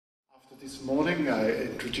This morning I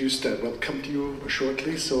welcomed you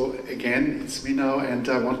shortly, so again it's me now, and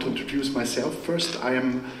I want to introduce myself first. I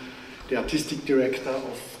am the artistic director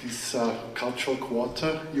of this cultural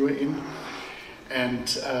quarter you are in,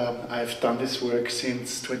 and I've done this work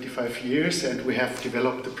since 25 years, and we have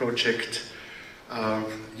developed the project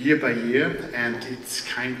year by year, and it's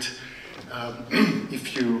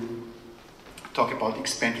if you talk about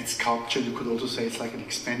expanded sculpture, you could also say it's like an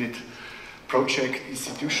expanded project,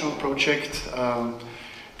 institutional project.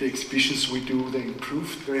 The exhibitions we do, they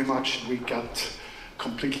improved very much. We got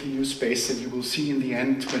completely new space, and you will see in the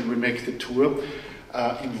end when we make the tour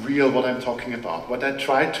in real what I'm talking about. But I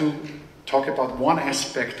try to talk about one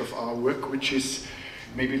aspect of our work, which is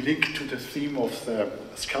maybe linked to the theme of the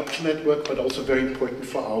sculpture network, but also very important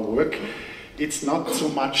for our work. It's not so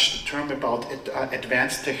much the term about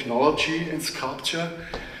advanced technology in sculpture,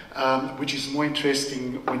 which is more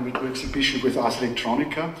interesting when we do exhibition with Ars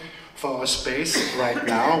Electronica. For our space right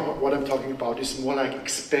now, what I'm talking about is more like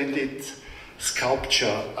expanded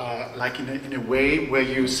sculpture, like in a way where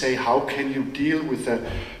you say, how can you deal with a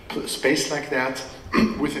space like that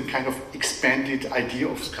with a kind of expanded idea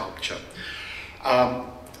of sculpture.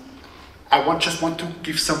 I just want to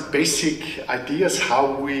give some basic ideas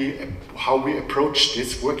how we approach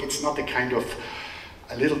this work. It's not a kind of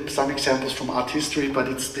some examples from art history, but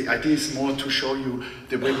the idea is more to show you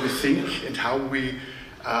the way we think and how we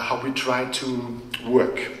try to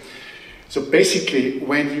work. So basically,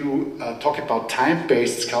 when you talk about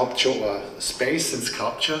time-based sculpture or space and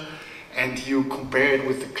sculpture, and you compare it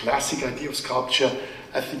with the classic idea of sculpture,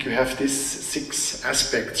 I think you have these 6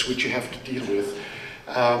 aspects which you have to deal with.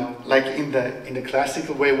 Like in the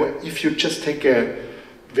classical way, where if you just take a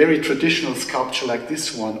very traditional sculpture like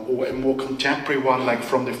this one, or a more contemporary one like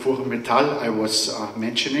from the Forum Metal I was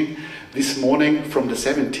mentioning this morning from the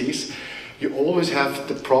 70s, you always have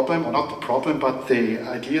the problem, or not the problem, but the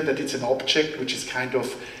idea that it's an object which is kind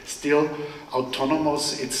of still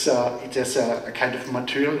autonomous. It has a kind of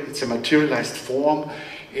material, it's a materialized form.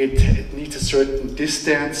 It needs a certain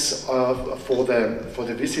distance for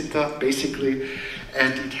the visitor, basically,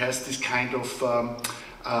 and it has this kind of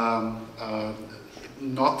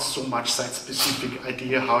not so much site-specific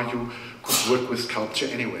idea how you could work with sculpture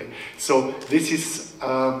anyway. So this is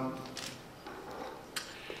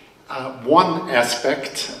one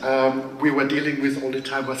aspect we were dealing with all the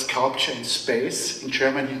time was sculpture in space. In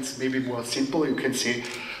Germany it's maybe more simple. You can say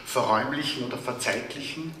verräumlichen oder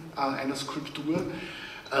verzeitlichen einer Skulptur.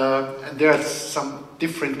 And there are some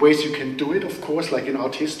different ways you can do it, of course, like in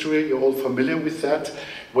art history, you're all familiar with that,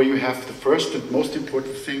 where you have the first and most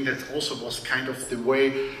important thing that also was kind of the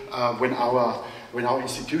way when our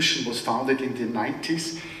institution was founded in the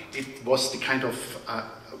 90s, it was the kind of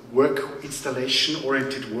work,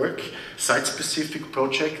 installation-oriented work, site-specific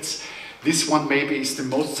projects. This one maybe is the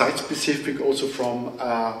most site-specific also from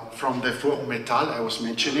the Forum Metal I was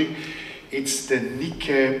mentioning. It's the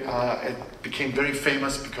Nike, it became very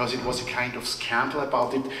famous because it was a kind of scandal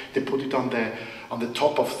about it. They put it on the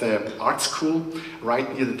top of the art school right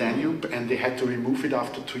near the Danube, and they had to remove it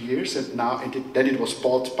after 2 years, and then it was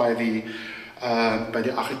bought by the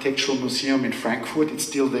Architectural Museum in Frankfurt. It's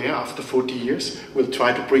still there after 40 years. We'll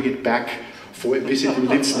try to bring it back for a visit in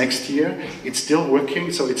Linz next year. It's still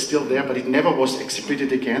working, so it's still there, but it never was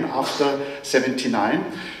exhibited again after '79.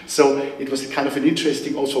 So it was kind of an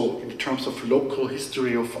interesting, also in terms of local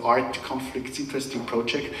history of art conflicts, interesting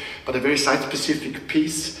project, but a very site-specific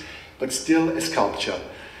piece, but still a sculpture.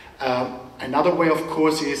 Another way, of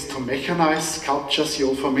course, is to mechanize sculptures. You're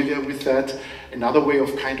all familiar with that. Another way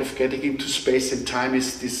of kind of getting into space and time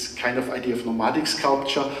is this kind of idea of nomadic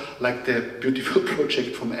sculpture, like the beautiful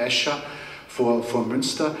project from Escher for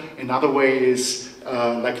Münster. Another way is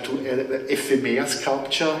like to ephemer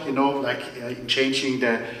sculpture, you know, like changing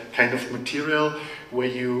the kind of material, where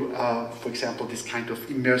you, for example, this kind of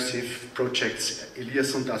immersive projects,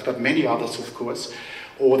 Eliasson does, but many others, of course,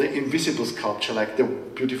 or the invisible sculpture, like the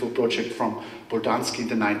beautiful project from Gdansk in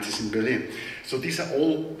the 90s in Berlin. So these are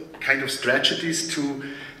all kind of strategies to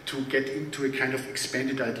get into a kind of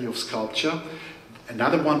expanded idea of sculpture.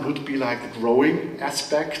 Another one would be like the growing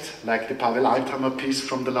aspect, like the Pavel Altheimer piece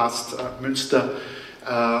from the last Münster,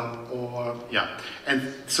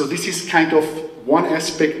 And so this is kind of one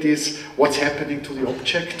aspect is what's happening to the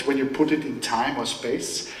object when you put it in time or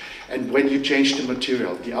space, and when you change the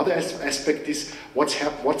material. The other aspect is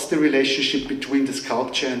what's the relationship between the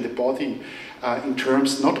sculpture and the body in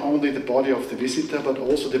terms not only the body of the visitor, but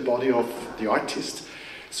also the body of the artist.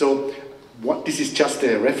 So this is just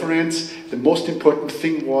a reference. The most important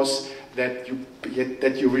thing was that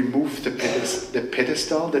you remove the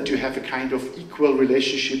pedestal, that you have a kind of equal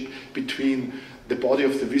relationship between the body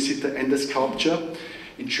of the visitor and the sculpture.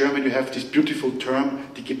 In German, you have this beautiful term,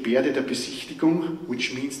 die Gebärde der Besichtigung,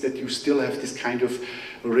 which means that you still have this kind of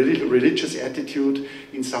religious attitude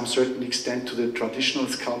in some certain extent to the traditional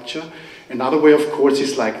sculpture. Another way, of course,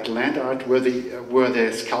 is like land art, where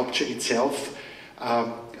the sculpture itself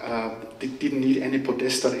didn't need any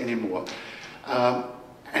pedestal anymore.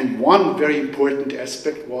 And one very important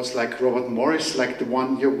aspect was like Robert Morris, like the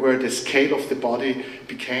one where the scale of the body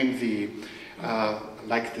became the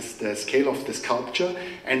scale of the sculpture.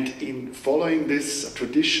 And in following this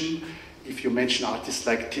tradition, if you mention artists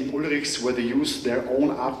like Tim Ulrichs, where they use their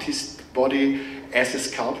own artist body as a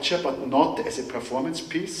sculpture, but not as a performance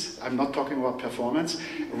piece. I'm not talking about performance,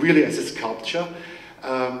 really as a sculpture.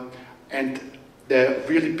 And the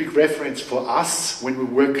really big reference for us when we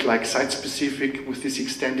work like site-specific with this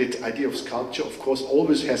extended idea of sculpture, of course,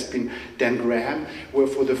 always has been Dan Graham, where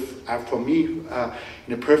for me,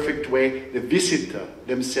 in a perfect way, the visitor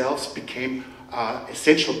themselves became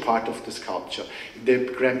essential part of the sculpture. The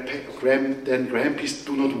Dan Graham piece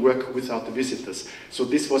do not work without the visitors. So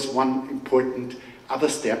this was one important other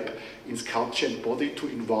step in sculpture and body to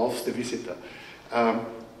involve the visitor.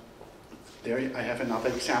 There I have another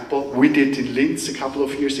example. We did in Linz a couple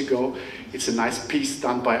of years ago. It's a nice piece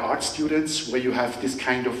done by art students where you have this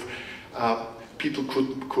kind of, people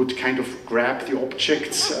could kind of grab the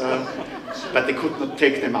objects, but they could not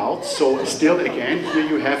take them out. So still again, here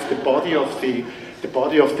you have the body of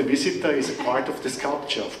the visitor is a part of the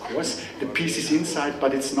sculpture, of course. The piece is inside,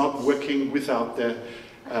 but it's not working without the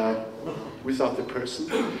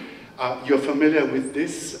person. You're familiar with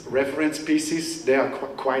these reference pieces. They are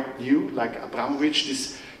quite new, like Abramovich,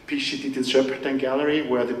 this piece she did in Serpentine Gallery,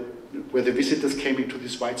 where the visitors came into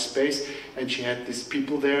this white space, and she had these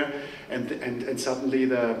people there, and suddenly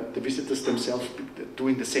the visitors themselves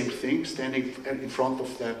doing the same thing, standing in front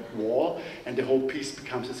of that wall, and the whole piece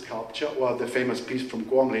becomes a sculpture, or the famous piece from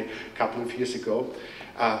Gormley a couple of years ago,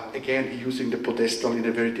 again using the pedestal in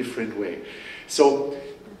a very different way. So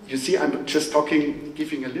you see, I'm just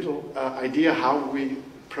giving a little idea how we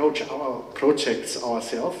approach our projects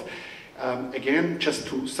ourselves. Again, just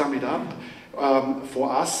to sum it up,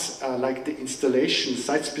 for us, like the installation,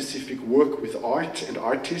 site-specific work with art and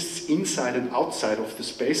artists inside and outside of the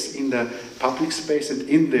space, in the public space and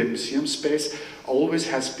in the museum space, always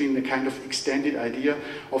has been a kind of extended idea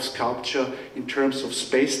of sculpture in terms of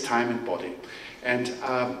space, time and body. And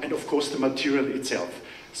of course the material itself.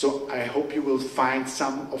 So I hope you will find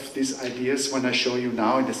some of these ideas when I show you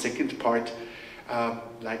now in the second part,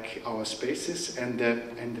 like our spaces and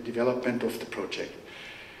the development of the project.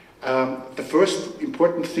 The first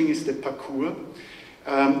important thing is the parcours.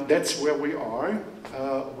 That's where we are.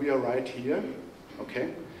 We are right here.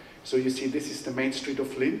 Okay. So you see, this is the main street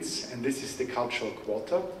of Linz, and this is the cultural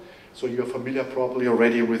quarter. So you're familiar probably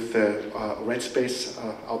already with the red space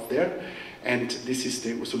out there. And this is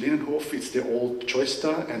the Ursulinenhof, it's the old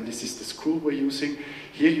Choister, and this is the school we're using.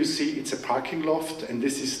 Here you see it's a parking loft, and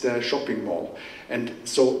this is the shopping mall. And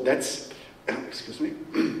so that's, excuse me,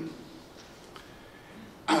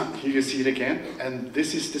 here you see it again, and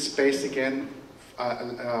this is the space again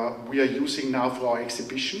we are using now for our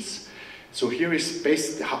exhibitions. So here is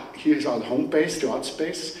our home base, the art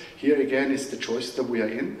space. Here again is the Choister we are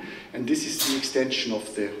in, and this is the extension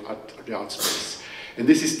of the art space. And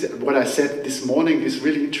this is what I said this morning, this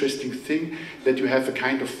really interesting thing, that you have a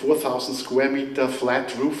kind of 4,000 square meter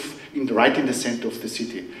flat roof right in the center of the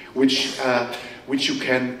city, which you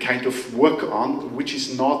can kind of work on, which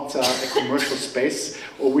is not a commercial space,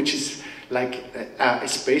 or which is like a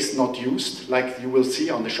space not used, like you will see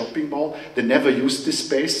on the shopping mall. They never used this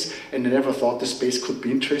space, and they never thought the space could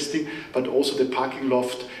be interesting, but also the parking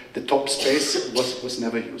loft, the top space was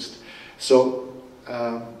never used. So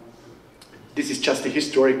this is just a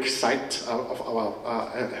historic site of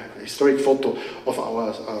our historic photo of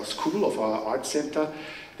our school, of our art center.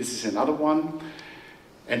 This is another one,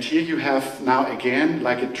 and here you have now again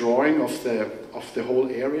like a drawing of the whole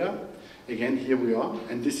area. Again, here we are,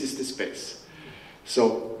 and this is the space.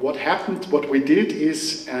 So what happened, what we did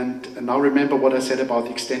is, and now remember what I said about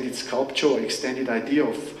extended sculpture or extended idea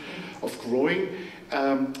of growing.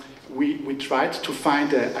 We tried to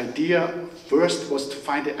find an idea. First was to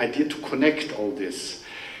find an idea to connect all this.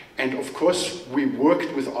 And of course, we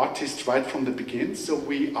worked with artists right from the beginning. So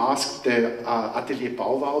we asked the Atelier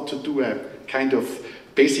Bauwau to do a kind of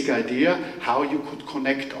basic idea how you could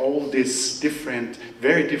connect all these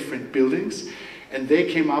very different buildings. And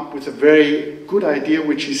they came up with a very good idea,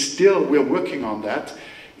 which is still, we're working on that,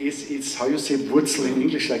 it's how you say Wurzel in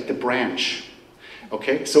English, like the branch.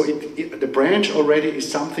 Okay, so the branch already is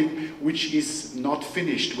something which is not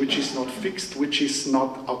finished, which is not fixed, which is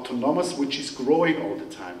not autonomous, which is growing all the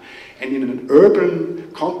time. And in an urban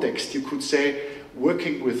context, you could say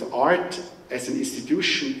working with art as an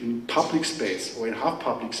institution in public space or in half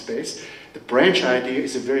public space, the branch idea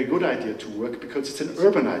is a very good idea to work because it's an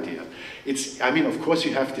urban idea. I mean, of course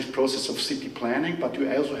you have this process of city planning, but you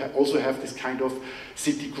also have this kind of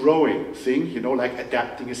city growing thing, you know, like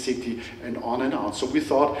adapting a city and on and on. So we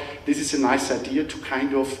thought this is a nice idea to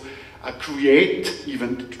kind of create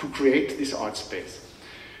this art space.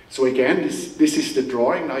 So again, this is the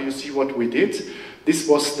drawing. Now you see what we did. This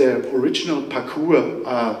was the original parkour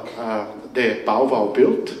the Bauwau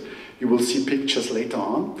built. You will see pictures later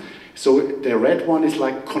on. So the red one is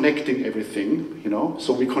like connecting everything, you know.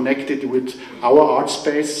 So we connected with our art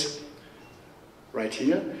space right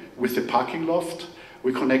here, with the parking loft.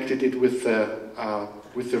 We connected it with the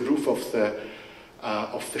roof of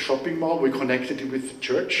the shopping mall. We connected it with the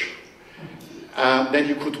church. Then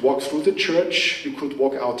you could walk through the church. You could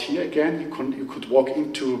walk out here again. You could walk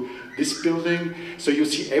into this building. So you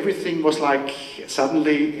see everything was like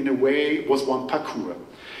suddenly, in a way, was one parkour.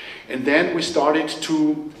 And then we started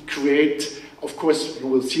to create, of course, you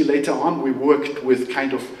will see later on, we worked with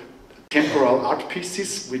kind of temporal art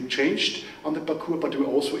pieces. We changed on the parkour, but we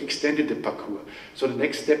also extended the parkour. So the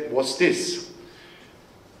next step was this.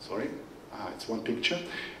 Sorry, it's one picture.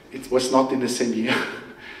 It was not in the same year.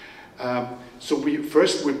 So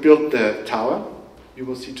first we built the tower, you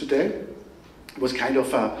will see today. It was kind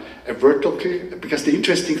of a vertical, because the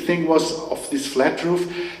interesting thing was of this flat roof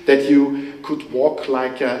that you could walk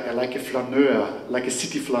like a flaneur, like a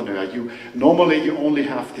city flaneur. Normally you only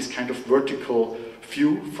have this kind of vertical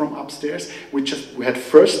view from upstairs. We had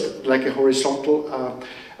first like a horizontal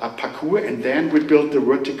parkour, and then we built the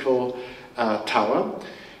vertical tower,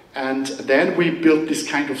 and then we built this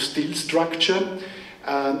kind of steel structure.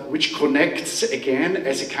 Which connects again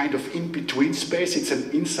as a kind of in-between space. It's an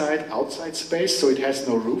inside-outside space, so it has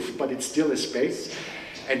no roof, but it's still a space,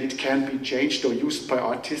 and it can be changed or used by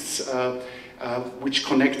artists, which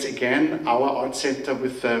connects again our art center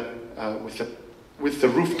with the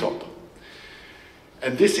rooftop.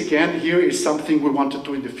 And this again here is something we want to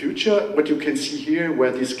do in the future. What you can see here,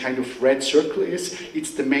 where this kind of red circle is,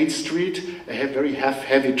 it's the main street, a very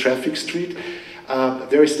heavy traffic street.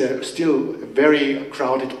 There is still a very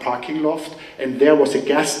crowded parking loft, and there was a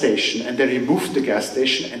gas station, and they removed the gas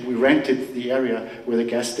station, and we rented the area where the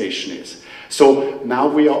gas station is. So now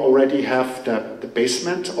we already have the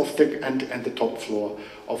basement of and the top floor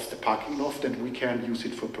of the parking loft, and we can use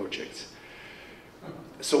it for projects.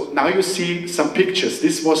 So now you see some pictures.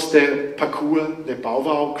 This was the parkour the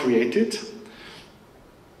Bauwau created.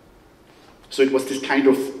 So it was this kind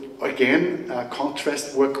of, again,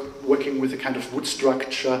 contrast working with a kind of wood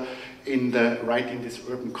structure right in this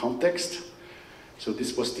urban context. So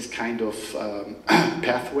this was this kind of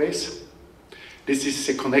pathways. This is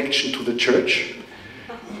a connection to the church.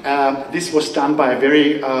 This was done by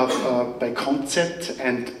by Concept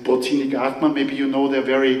and Bottini Gartmann. Maybe you know, they're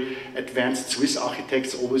very advanced Swiss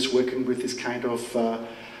architects, always working with this kind of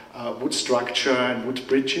wood structure and wood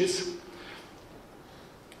bridges.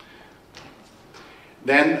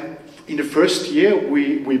 Then, in the first year,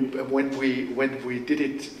 when we did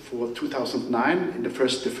it for 2009, in the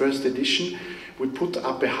first edition, we put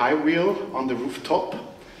up a high wheel on the rooftop,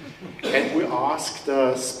 and we asked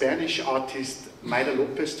the Spanish artist Maida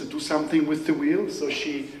Lopez to do something with the wheel. So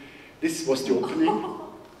this was the opening.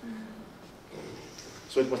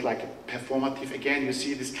 So it was like a performative. Again, you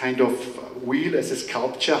see this kind of wheel as a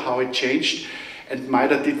sculpture, how it changed. And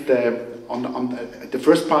Maida did on the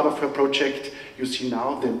first part of her project. You see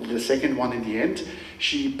now the second one in the end.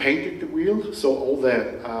 She painted the wheel, so all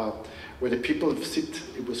where the people sit,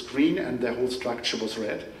 it was green, and the whole structure was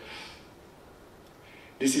red.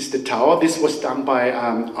 This is the tower. This was done by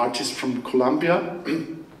an artist from Colombia.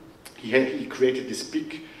 He created this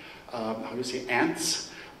big, how do you say,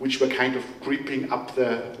 ants, which were kind of creeping up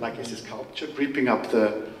like as a sculpture, creeping up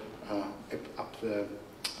the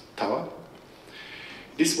tower.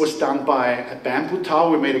 This was done by a bamboo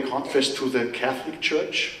tower. We made a contrast to the Catholic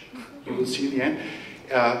Church. You will see in the end.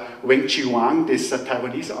 Weng Chi Wang, this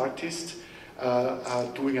Taiwanese artist,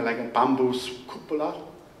 doing like a bamboo cupola.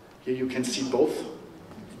 Here you can see both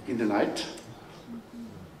in the night.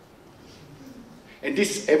 And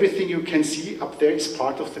everything you can see up there is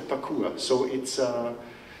part of the parkour. So it's,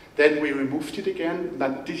 then we removed it again.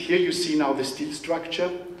 Here you see now the steel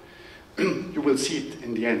structure. You will see it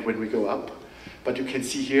in the end when we go up. But you can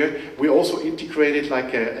see here, we also integrated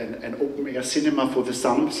like an open air cinema for the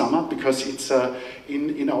summer, because it's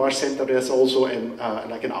in our center there's also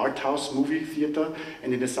like an art house movie theater,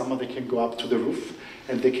 and in the summer they can go up to the roof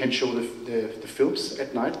and they can show the films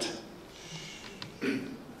at night.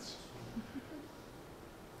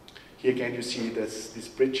 Here again you see these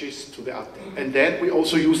bridges to the attic. And then we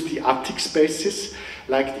also use the attic spaces,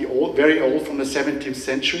 like the old, very old from the 17th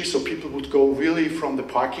century, so people would go really from the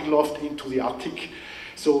parking loft into the attic.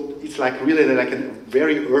 So it's like really like a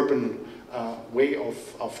very urban way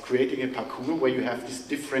of creating a parkour where you have these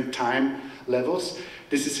different time levels.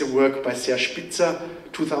 This is a work by Serge Spitzer,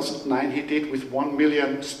 2009 he did, with 1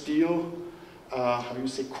 million steel, how do you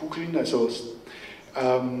say, Kugeln, so,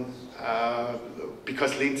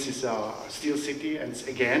 because Linz is a steel city, and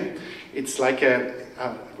again, it's like it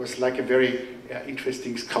was like a very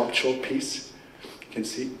interesting sculptural piece, you can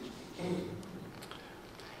see.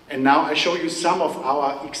 And now I show you some of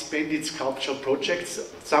our expanded sculptural projects.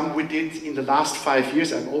 Some we did in the last 5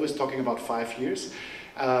 years, I'm always talking about 5 years,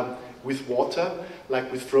 with water,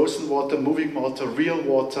 like with frozen water, moving water, real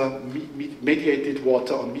water, mediated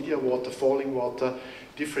water or media water, falling water,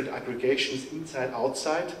 different aggregations inside,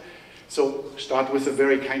 outside. So start with a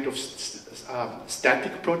very kind of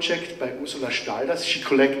static project by Ursula Stalders. She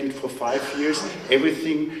collected for 5 years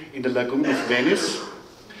everything in the Lagoon of Venice.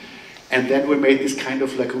 And then we made this kind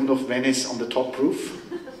of Lagoon of Venice on the top roof.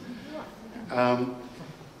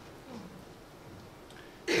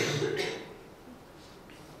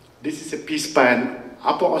 This is a piece by an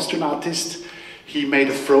Upper Austrian artist. He made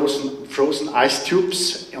a frozen ice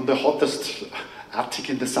tubes on the hottest attic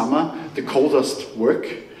in the summer, the coldest work.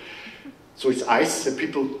 So it's ice, and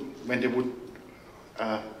people, when they would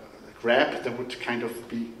grab, they would kind of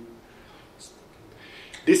be...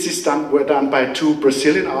 This is were done by 2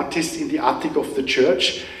 Brazilian artists in the attic of the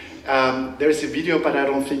church. There is a video, but I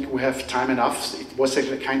don't think we have time enough. It was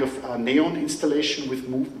a kind of a neon installation with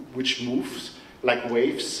which moves like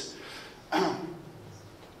waves.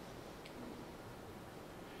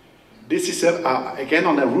 This is again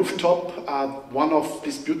on a rooftop, one of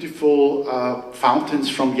these beautiful fountains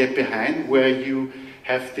from Jeppe Hein, where you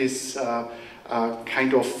have this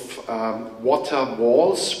kind of water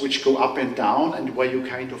walls which go up and down, and where you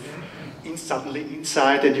kind of suddenly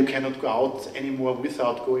inside and you cannot go out anymore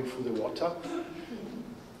without going through the water.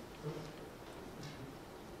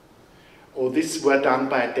 Or this were done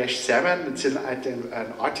by -7, it's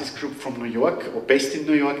an artist group from New York, or based in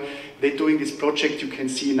New York. They're doing this project, you can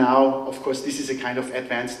see now, of course this is a kind of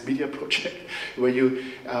advanced media project, where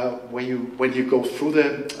when you go through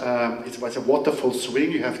it was a waterfall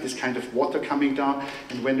swing, you have this kind of water coming down,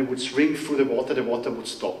 and when it would swing through the water would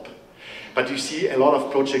stop. But you see a lot of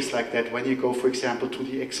projects like that. When you go, for example, to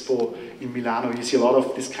the Expo in Milano, you see a lot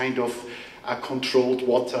of this kind of controlled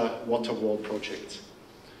water wall projects.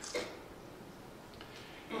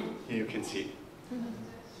 Here you can see.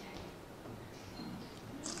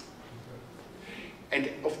 And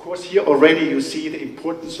of course here already you see the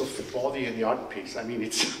importance of the body in the art piece. I mean,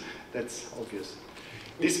 that's obvious.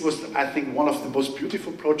 This was, I think, one of the most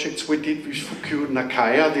beautiful projects we did with Fukui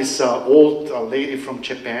Nakaya, this old lady from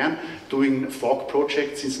Japan, doing fog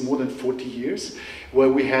projects since more than 40 years, where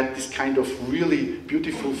we had this kind of really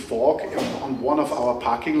beautiful fog on one of our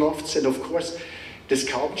parking lofts. And of course, the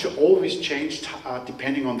sculpture always changed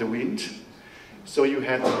depending on the wind. So you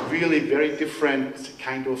had really very different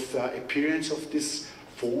kind of appearance of these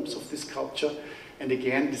forms of this sculpture. And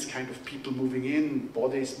again, this kind of people moving in,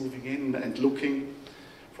 bodies moving in and looking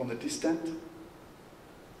from the distance.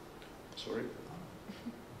 Sorry.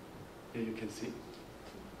 Here you can see.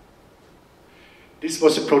 This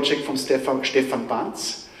was a project from Stefan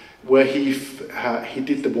Banz, where he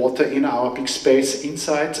did the water in our big space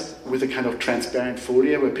inside with a kind of transparent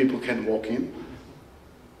folia where people can walk in.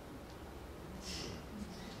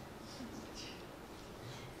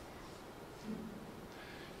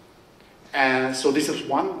 And so this is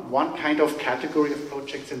one kind of category of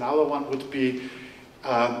projects. Another one would be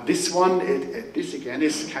this one. This again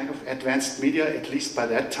is kind of advanced media, at least by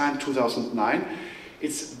that time, 2009.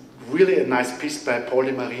 It's really a nice piece by Paul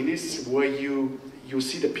de Marinis, where you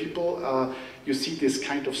see the people, you see this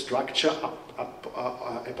kind of structure up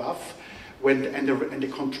above, and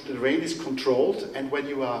the rain is controlled, and when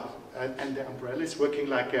you are, and the umbrella is working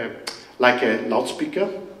like a loudspeaker.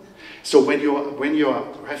 So when you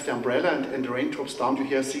have the umbrella and the rain drops down, you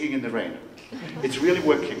hear singing in the rain. It's really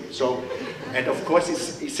working. So, and of course,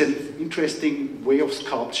 it's an interesting way of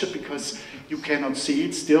sculpture because you cannot see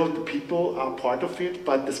it. Still, the people are part of it,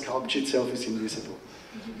 but the sculpture itself is invisible.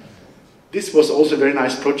 This was also a very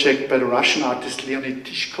nice project by the Russian artist Leonid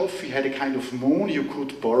Tishkov. He had a kind of moon you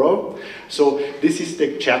could borrow. So this is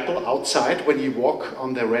the chapel outside. When you walk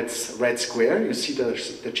on the red square, you see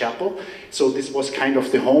the chapel. So this was kind of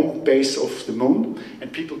the home base of the moon.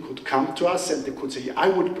 And people could come to us and they could say, I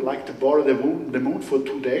would like to borrow the moon for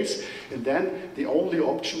 2 days. And then the only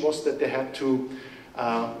option was that they had to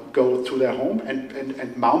go to their home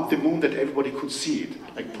and mount the moon that everybody could see it.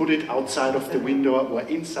 Like put it outside of the window or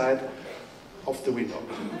inside of the window.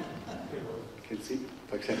 You can see,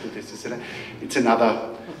 for example, this is it's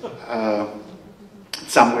another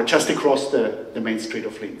somewhere just across the main street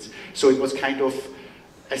of Linz. So it was kind of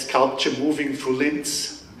a sculpture moving through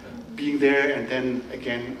Linz, being there and then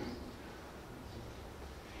again.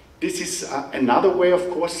 This is another way, of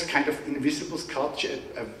course, kind of invisible sculpture,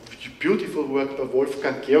 a beautiful work by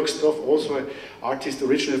Wolfgang Georgsdorf, also an artist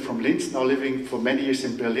originally from Linz, now living for many years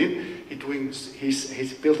in Berlin.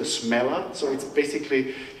 He's built a smeller, so it's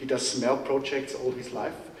basically, he does smell projects all his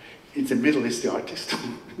life. In the middle is the artist.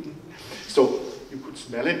 So you could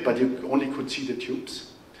smell it, but you only could see the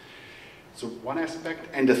tubes. So one aspect.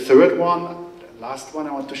 And the third one, last one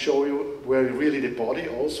I want to show you, where really the body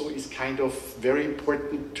also is kind of very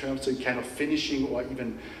important in terms of kind of finishing or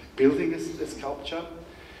even building a sculpture.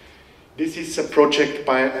 This is a project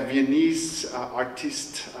by a Viennese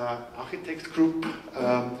artist architect group.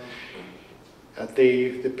 They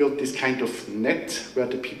built this kind of net where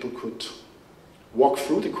the people could walk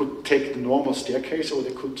through. They could take the normal staircase or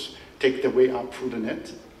they could take their way up through the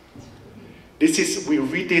net. This is, we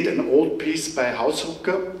redid an old piece by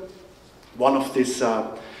Hausrucker, one of these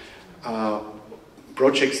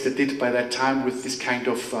projects they did by that time with this kind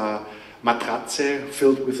of matratze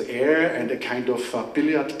filled with air and a kind of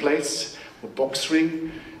billiard place or box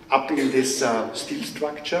ring up in this steel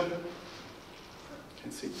structure. You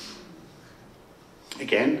can see.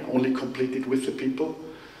 Again, only completed with the people.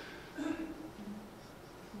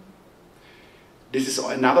 This is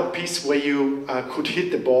another piece where you could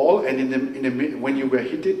hit the ball, and when you were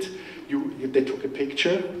hit it, they took a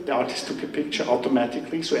picture. The artist took a picture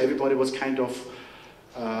automatically, so everybody was kind of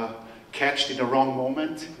catched in the wrong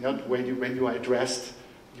moment. Not when you are addressed,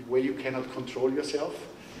 where you cannot control yourself.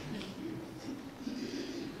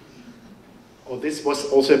 Or this was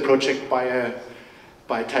also a project by a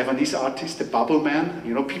Taiwanese artist, the Bubble Man.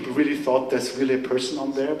 You know, people really thought there's really a person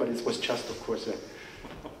on there, but it was just, of course,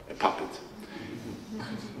 a puppet.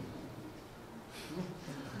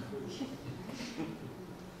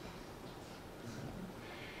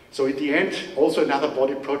 So in the end, also another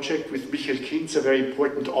body project with Michael Kinz, a very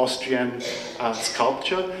important Austrian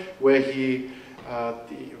sculptor, where we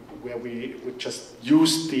would just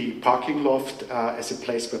use the parking loft as a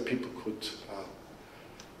place where people could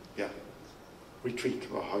retreat,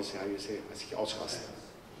 or how you say, sich ausrasten.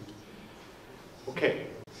 Okay,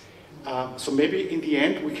 so maybe in the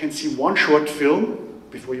end we can see one short film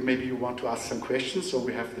before maybe you want to ask some questions. So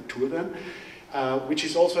we have the tour then. Which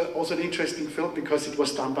is also an interesting film because it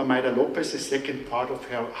was done by Maida Lopez, the second part of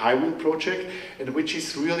her High Wheel project, and which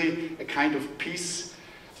is really a kind of piece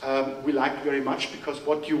we like very much because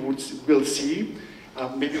what you will see,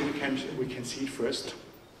 maybe we can see it first.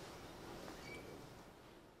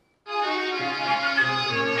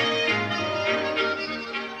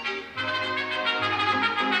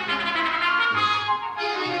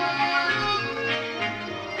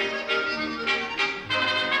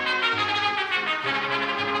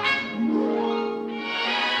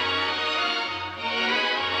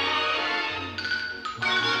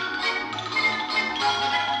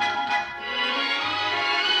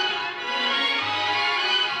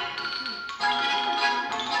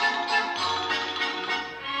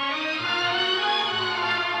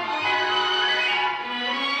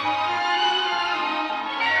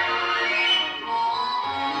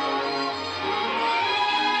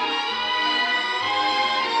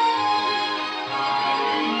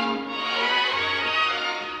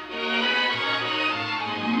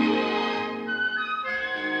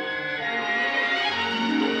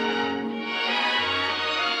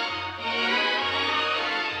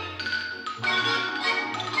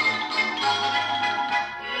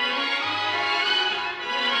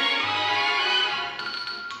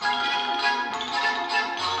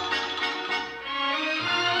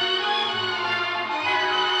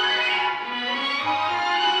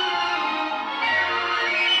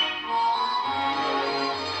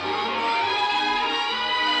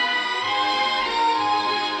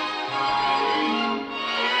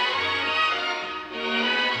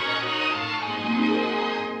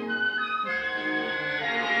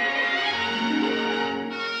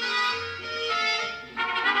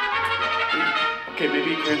 Okay,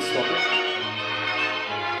 maybe you can stop it.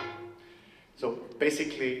 So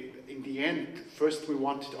basically, in the end, first we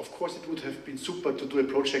wanted, of course it would have been super to do a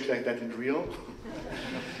project like that in real,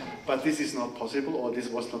 but this is not possible, or this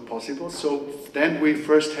was not possible. So then we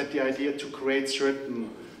first had the idea to create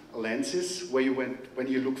certain lenses where when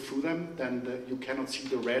you look through them, then you cannot see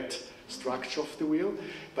the red structure of the wheel,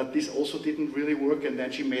 but this also didn't really work, and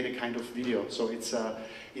then she made a kind of video. So it's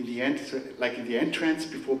in the end, like in the entrance,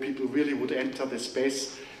 before people really would enter the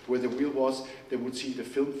space where the wheel was, they would see the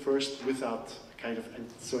film first without kind of, and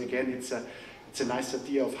so again it's a nice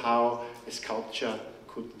idea of how a sculpture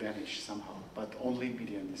could vanish somehow, but only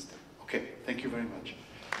medianistic. Okay, thank you very much.